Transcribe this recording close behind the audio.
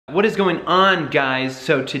What is going on, guys?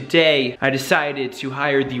 So today I decided to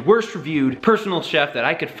hire the worst reviewed personal chef that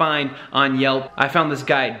I could find on Yelp. I found this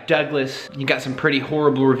guy, Douglas. He got some pretty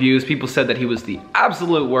horrible reviews. People said that he was the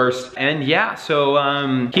absolute worst. And yeah,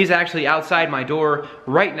 so he's actually outside my door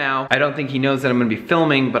right now. I don't think he knows that I'm gonna be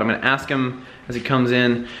filming, but I'm gonna ask him as he comes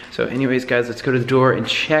in. So anyways, guys, let's go to the door and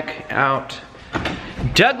check out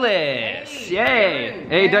Douglas. Hey, yay.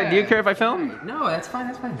 Hey, Doug, do you care if I film? No, that's fine,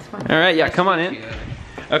 that's fine, that's fine. All right, yeah, come on in.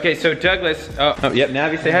 Okay, so Douglas, oh yep,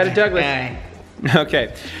 Navi, say hi to Douglas. Hi.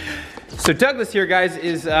 Okay, so Douglas here, guys,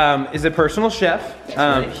 is a personal chef.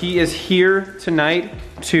 He is here tonight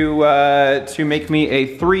to make me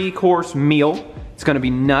a 3-course meal. It's gonna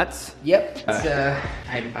be nuts. Yep. It's,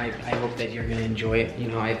 I hope that you're gonna enjoy it. You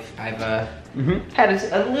know, I've had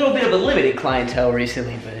a little bit of a limited clientele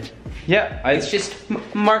recently, but yeah, it's just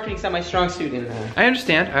marketing's not my strong suit. I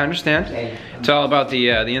understand. Okay. It's all about the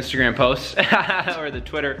Instagram posts or the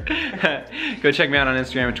Twitter. Go check me out on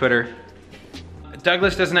Instagram and Twitter.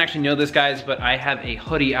 Douglas doesn't actually know this, guys, but I have a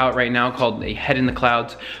hoodie out right now called a Head in the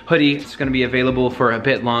Clouds hoodie. It's gonna be available for a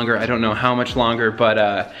bit longer. I don't know how much longer,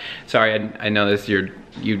 but sorry, I know this, you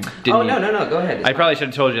didn't. Oh, no, go ahead. I probably should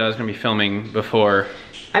have told you I was gonna be filming before.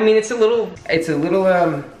 I mean, it's a little, I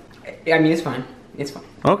mean, it's fine. It's fine.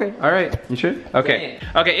 Okay, all right, you sure? Okay.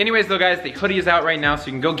 Okay, anyways though, guys, the hoodie is out right now, so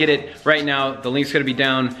you can go get it right now. The link's gonna be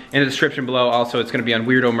down in the description below. Also, it's gonna be on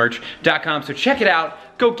weirdomerch.com, so check it out.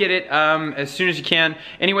 Go get it as soon as you can.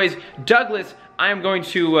 Anyways, Douglas, I am going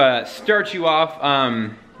to start you off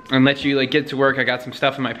and let you get to work. I got some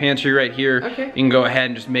stuff in my pantry right here. Okay. You can go ahead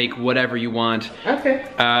and just make whatever you want. Okay.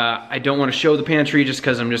 I don't want to show the pantry just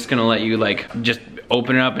because I'm just gonna let you just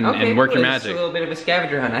open it up and work your magic. It's a little bit of a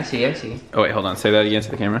scavenger hunt. I see. Oh wait, hold on. Say that again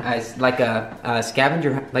to the camera. It's like a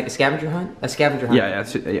scavenger hunt. A scavenger hunt. Yeah.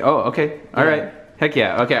 Oh, okay. All right. Heck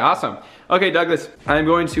yeah. Okay, awesome. Okay, Douglas, I'm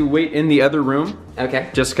going to wait in the other room.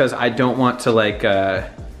 Okay. Just because I don't want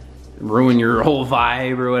to ruin your whole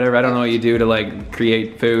vibe or whatever. I don't know what you do to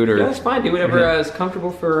create food or. No, it's fine. Do whatever is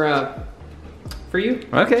comfortable for you.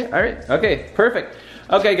 Okay. All right. Okay. Perfect.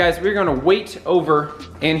 Okay, guys, we're gonna wait over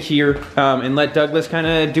in here and let Douglas kind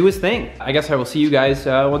of do his thing. I guess I will see you guys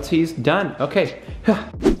once he's done. Okay.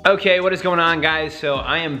 Okay, what is going on, guys? So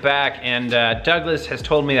I am back, and Douglas has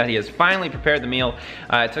told me that he has finally prepared the meal.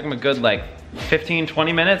 It took him a good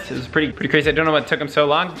 15-20 minutes. It was pretty crazy. I don't know what took him so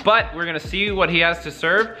long, but we're gonna see what he has to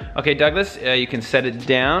serve. Okay, Douglas, you can set it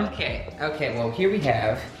down. Okay, well, here we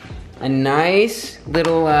have a nice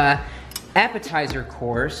little appetizer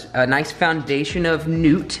course, a nice foundation of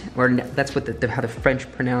newt, or that's what how the French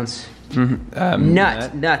pronounce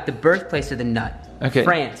nut, the birthplace of the nut. Okay.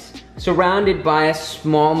 France, surrounded by a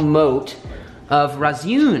small moat of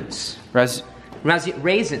raisins.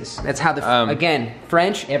 Raisins. That's how the again,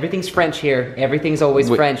 French. Everything's French here. Everything's always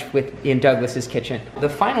French in Douglas's kitchen. The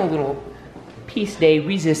final little piece de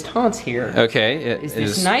resistance here. Okay. Is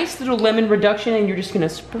this nice little lemon reduction, and you're just gonna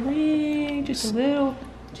spray just a little.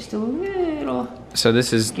 So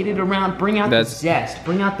this is. Get it around. Bring out the zest.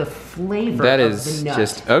 Bring out the flavor. That of is the nut.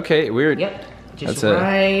 just okay. Weird. Yep. Just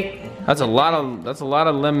right. That's a lot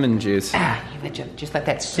of lemon juice. You just let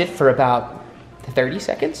that sit for about 30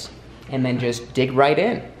 seconds, and then just dig right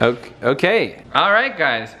in. Okay. All right,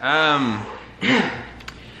 guys.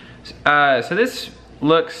 So this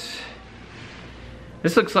looks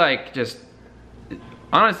like just.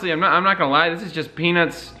 Honestly, I'm not gonna lie. This is just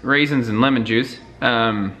peanuts, raisins, and lemon juice.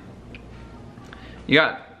 You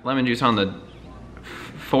got lemon juice on the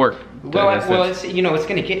fork. Well, it's, it's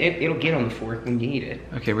gonna it'll get on the fork when you eat it.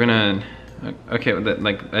 Okay, we're gonna. Okay,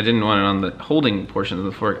 I didn't want it on the holding portion of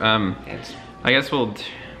the fork. I guess I'm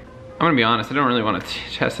gonna be honest. I don't really want to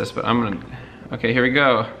test this, but I'm gonna. Okay, here we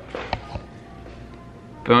go.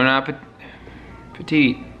 Bon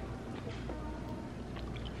appetit.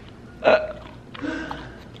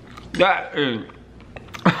 That is.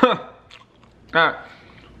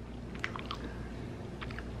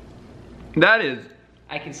 That is.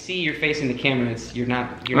 I can see your face in the camera. You're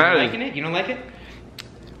not liking it? You don't like it?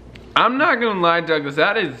 I'm not gonna lie, Douglas.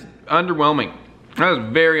 That is underwhelming. That is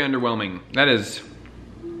very underwhelming. That is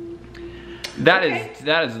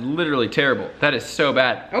literally terrible. That is so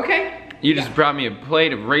bad. Okay. You just brought me a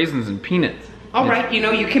plate of raisins and peanuts. All right,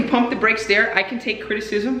 you can pump the brakes there. I can take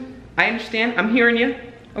criticism. I understand. I'm hearing you.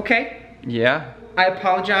 Okay? Yeah. I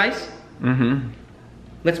apologize. Mm-hmm.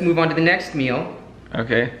 Let's move on to the next meal.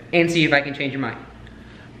 Okay. And see if I can change your mind.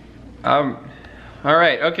 All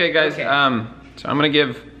right. Okay, guys. Okay. So I'm gonna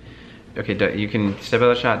give. Okay, you can step out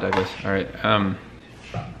of the shot, Douglas. All right.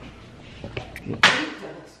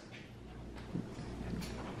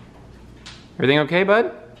 Everything okay,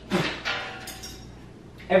 bud?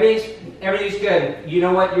 Everything's good. You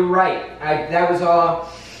know what? You're right. I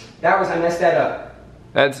messed that up.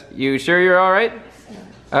 You sure you're all right?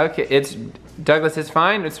 Okay, Douglas, it's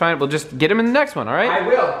fine. It's fine. We'll just get him in the next one, all right? I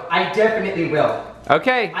will. I definitely will.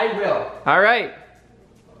 Okay. I will. All right.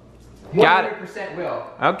 100% will.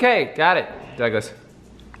 Okay, got it, Douglas.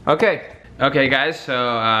 Okay. Okay, guys.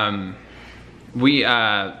 So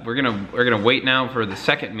we're gonna wait now for the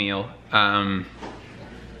second meal.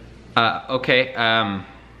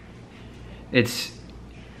 It's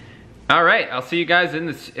all right. I'll see you guys in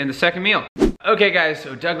the second meal. Okay, guys.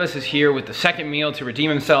 So Douglas is here with the second meal to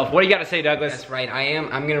redeem himself. What do you got to say, Douglas? That's right.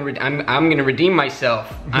 I'm gonna redeem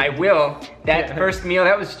myself. I will. That first meal,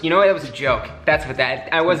 that was a joke. That's what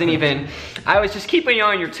that. I was just keeping you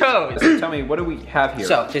on your toes. Tell me, what do we have here?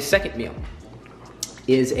 So this second meal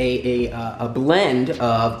is a blend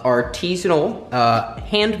of artisanal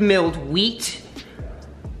hand-milled wheat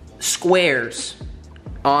squares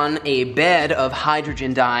on a bed of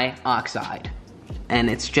hydrogen dioxide. And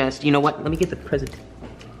it's just, you know what? Let me get the present.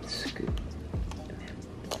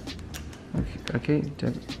 Okay,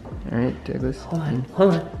 all right, Douglas.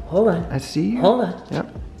 Hold on. I see you. Hold on.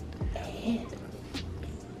 Yep.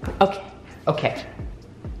 Okay.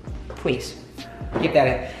 Please, give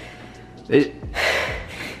that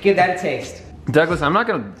a taste. Douglas, I'm not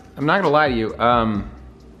gonna lie to you. I'm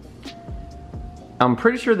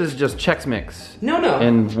pretty sure this is just Chex Mix. No.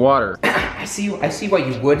 And water. I see why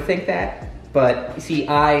you would think that, but you see,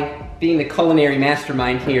 being the culinary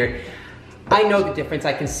mastermind here, I know the difference.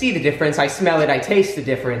 I can see the difference. I smell it. I taste the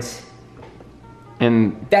difference.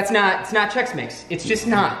 And it's not Chex Mix. It's just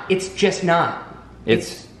not.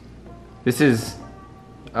 This is.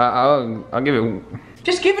 I'll give it.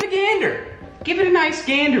 Just give it a gander. Give it a nice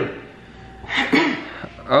gander.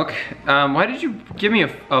 Okay. Why did you give me a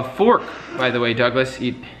fork, by the way, Douglas?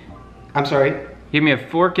 I'm sorry? Give me a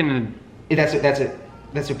fork and a...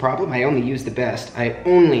 That's a problem. I only use the best. I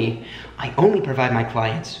only provide my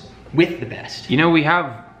clients with the best. You know, we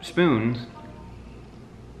have spoons.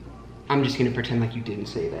 I'm just gonna pretend like you didn't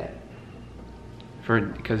say that.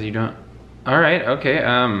 Because you don't... Alright, okay,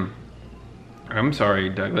 I'm sorry,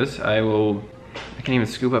 Douglas. I can't even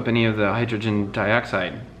scoop up any of the hydrogen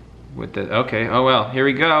dioxide with the... Okay, oh well, here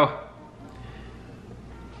we go.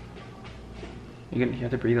 You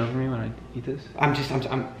have to breathe over me when I eat this? I'm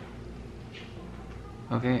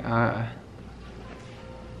Okay,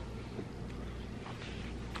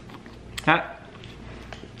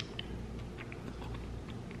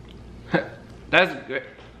 That's good.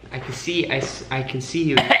 I can see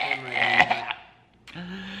you in the camera.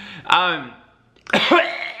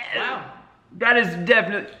 Wow. That is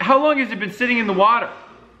definitely... How long has it been sitting in the water?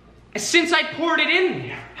 Since I poured it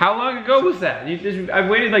in. How long ago was that? I've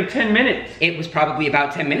waited like 10 minutes. It was probably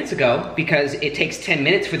about 10 minutes ago, because it takes 10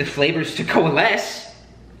 minutes for the flavors to coalesce.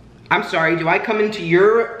 I'm sorry, do I come into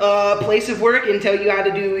your place of work and tell you how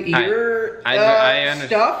to do your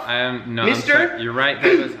stuff? No, mister? You're right,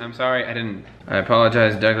 Douglas. I'm sorry, I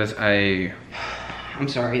apologize, Douglas. I'm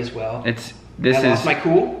sorry as well. I lost my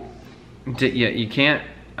cool? Yeah, you can't.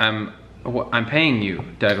 I'm paying you,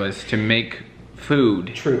 Douglas, to make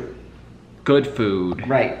food. True. Good food.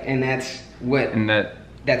 Right, and that's what...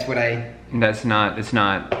 That's what I... It's not...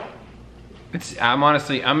 I'm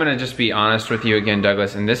gonna just be honest with you again,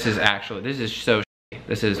 Douglas, and this is so shitty.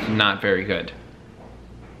 This is not very good.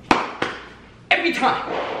 Every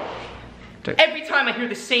time I hear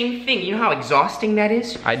the same thing, you know how exhausting that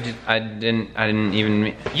is? I didn't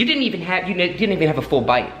even... You didn't even have a full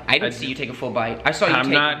bite. I didn't see you take a full bite. I saw you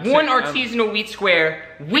take one artisanal wheat square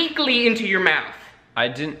weakly into your mouth.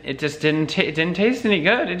 It just didn't taste any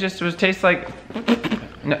good. It just tastes like...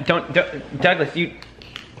 No, don't, Douglas, you...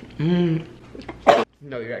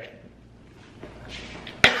 No, you're actually...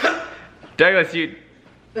 Douglas, you...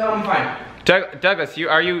 No, I'm fine. Douglas,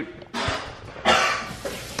 are you...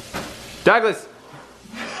 Douglas!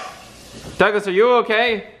 Douglas, are you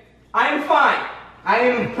okay? I am fine. I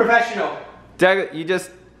am professional. Douglas, you just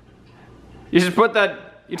put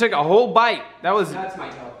that... You took a whole bite. That was... Nuts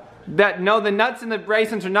might help. No, the nuts and the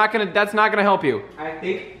raisins are not gonna... That's not gonna help you. I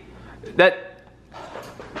think...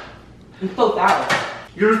 It's so sour.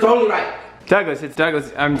 You're totally right. Douglas, it's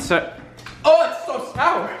Douglas. I'm so... Oh, it's so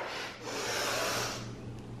sour.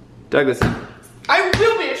 Douglas. I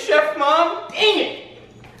will be a chef, Mom. Dang it.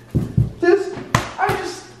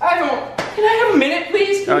 I don't... Can I have a minute,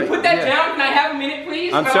 please? Can you put that down? Can I have a minute,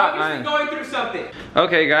 please? I'm obviously going through something.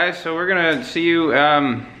 Okay, guys, so we're gonna see you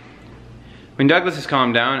when Douglas has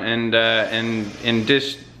calmed down and in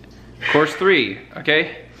dish course 3,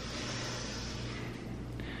 okay?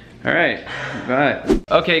 All right, bye.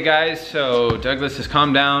 Okay guys, so Douglas has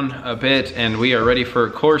calmed down a bit and we are ready for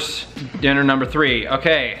course dinner number 3.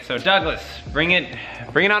 Okay, so Douglas, bring it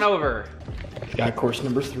on over. Got course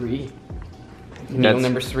number 3. Meal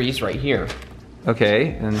number 3 is right here. Okay,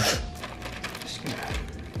 and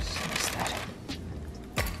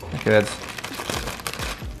okay, that's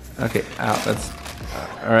okay. Ow, that's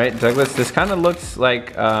all right, Douglas. This kind of looks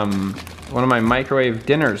like one of my microwave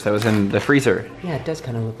dinners that was in the freezer. Yeah, it does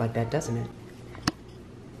kind of look like that, doesn't it?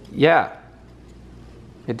 Yeah.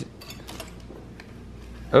 It.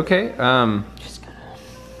 Okay. Just gonna.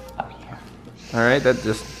 Oh yeah. All right. That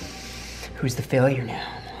just. Who's the failure now?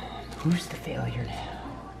 Who's the failure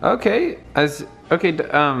now? Okay. Okay.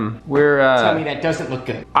 We're. Tell me that doesn't look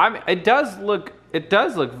good. It does look. It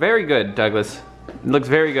does look very good, Douglas. It looks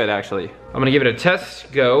very good, actually. I'm gonna give it a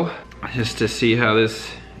test go, just to see how this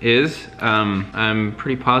is. I'm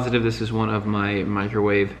pretty positive this is one of my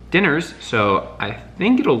microwave dinners, so I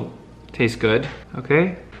think it'll taste good.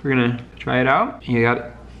 Okay, we're gonna try it out. You got it.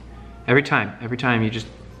 Every time you just.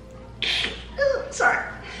 Sorry.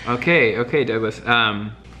 Okay, Douglas.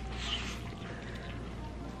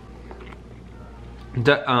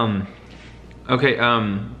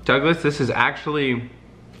 Douglas, this is actually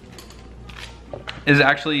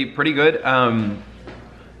pretty good.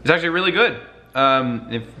 It's actually really good.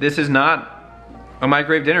 If this is not a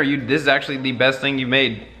microwave dinner, this is actually the best thing you've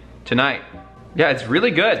made tonight. Yeah, it's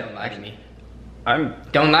really good. Don't lie to me.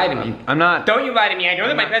 Don't lie to me. I'm not. Don't you lie to me. I know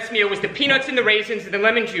that my best meal was the peanuts and the raisins and the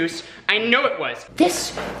lemon juice. I know it was.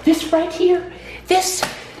 This right here, this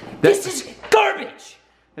is garbage.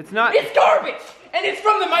 It's not. It's garbage, and it's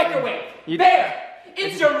from the microwave.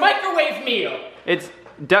 It's your microwave meal. It's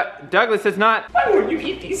Douglas. It's not. Why won't you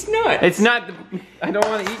eat these nuts? It's not. I don't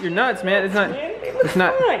want to eat your nuts, man. It's not. Man, they look it's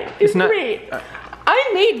not. fine. It's not. Great.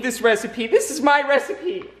 I made this recipe. This is my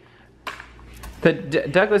recipe.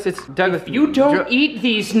 Douglas, it's Douglas. If you don't eat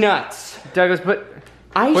these nuts, Douglas, but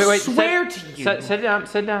I wait, swear to you. Sit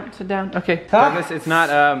down. Okay, Douglas, it's not.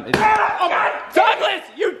 Oh God, Douglas,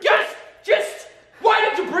 you just. Why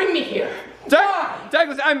did you bring me here?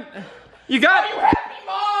 Douglas, You got. Are you happy,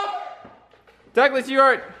 Mom? Douglas,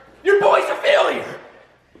 your boy's a failure.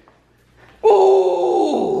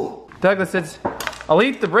 Ooh. Douglas, I'll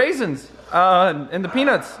eat the raisins and the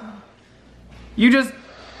peanuts. You just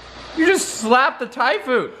slapped the Thai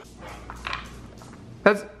food.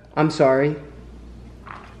 I'm sorry.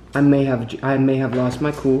 I may have lost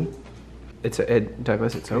my cool.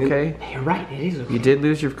 Douglas, it's okay. You're right, it is okay. You did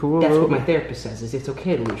lose your cool. That's what my therapist says, is it's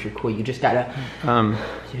okay to lose your cool. You just gotta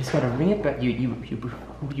ring it back. You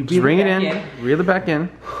just ring it in, reel it back in.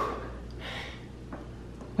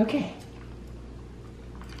 Okay.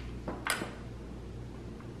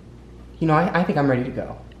 You know, I think I'm ready to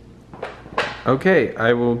go. Okay,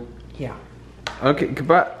 I will. Yeah. Okay,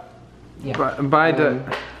 goodbye. Yeah. Bye.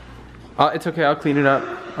 It's okay. I'll clean it up.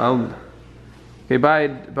 Okay, bye,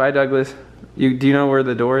 Douglas. Do you know where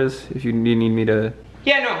the door is? If you need me to.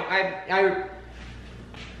 Yeah, no,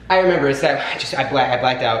 I remember. It's that I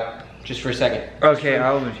blacked out just for a second. Okay,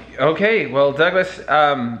 okay. Well, Douglas.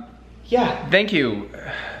 Yeah. Thank you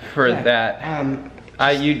for that.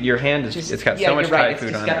 Your hand is. It's got so much Thai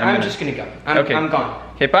food on it. I'm just gonna go. I'm gone.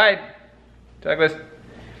 Okay, bye, Douglas.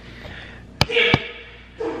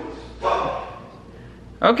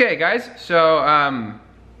 Okay, guys. So I'm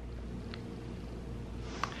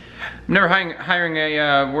never hiring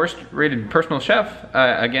a worst-rated personal chef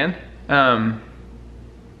again.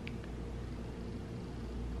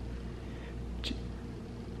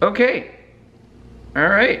 Okay. All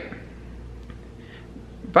right.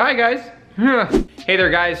 Bye, guys. Hey there,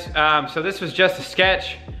 guys. So this was just a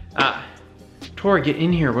sketch. Tori, get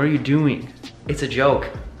in here. What are you doing? It's a joke.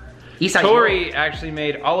 Tori actually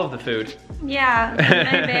made all of the food. Yeah, with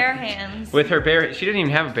my bare hands. With her bare, she didn't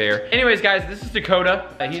even have a bear. Anyways, guys, this is Dakota.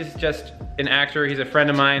 He's just an actor. He's a friend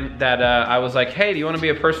of mine that I was like, hey, do you want to be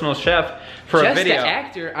a personal chef for a video? Just an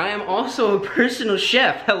actor. I am also a personal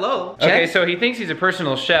chef. Hello. Okay, so he thinks he's a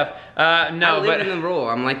personal chef. No, I live in the role.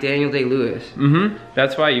 I'm like Daniel Day-Lewis. Mm-hmm.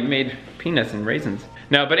 That's why you made peanuts and raisins.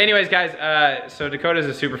 No, but anyways, guys, so Dakota's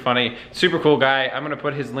a super funny, super cool guy. I'm gonna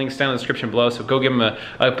put his links down in the description below, so go give him a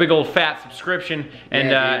big old fat subscription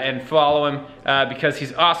and follow him because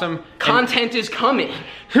he's awesome. Content is coming.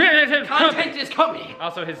 Content is coming.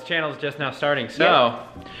 Also, his channel is just now starting, so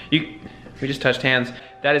we just touched hands.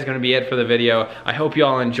 that is gonna be it for the video. I hope you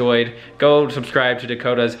all enjoyed. Go subscribe to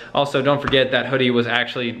Dakotas. Also, don't forget that hoodie was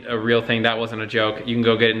actually a real thing. That wasn't a joke. You can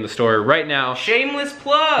go get it in the store right now. Shameless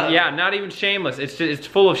plug. Yeah, not even shameless. It's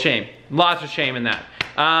full of shame. Lots of shame in that.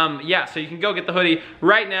 Yeah, so you can go get the hoodie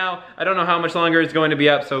right now. I don't know how much longer it's going to be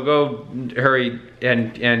up, so go hurry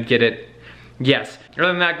and get it. Yes. Other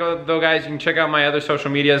than that, though, guys, you can check out my other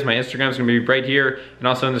social medias. My Instagram's gonna be right here and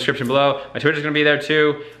also in the description below. My Twitter's gonna be there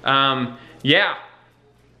too. Yeah,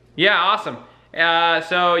 awesome.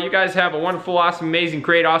 So you guys have a wonderful, awesome, amazing,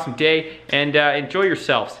 great, awesome day, and enjoy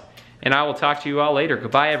yourselves. And I will talk to you all later.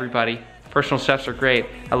 Goodbye, everybody. Personal chefs are great.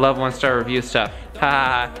 I love 1-star review stuff.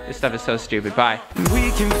 Ha, this stuff is so stupid. Bye.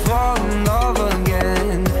 We can fall in love again.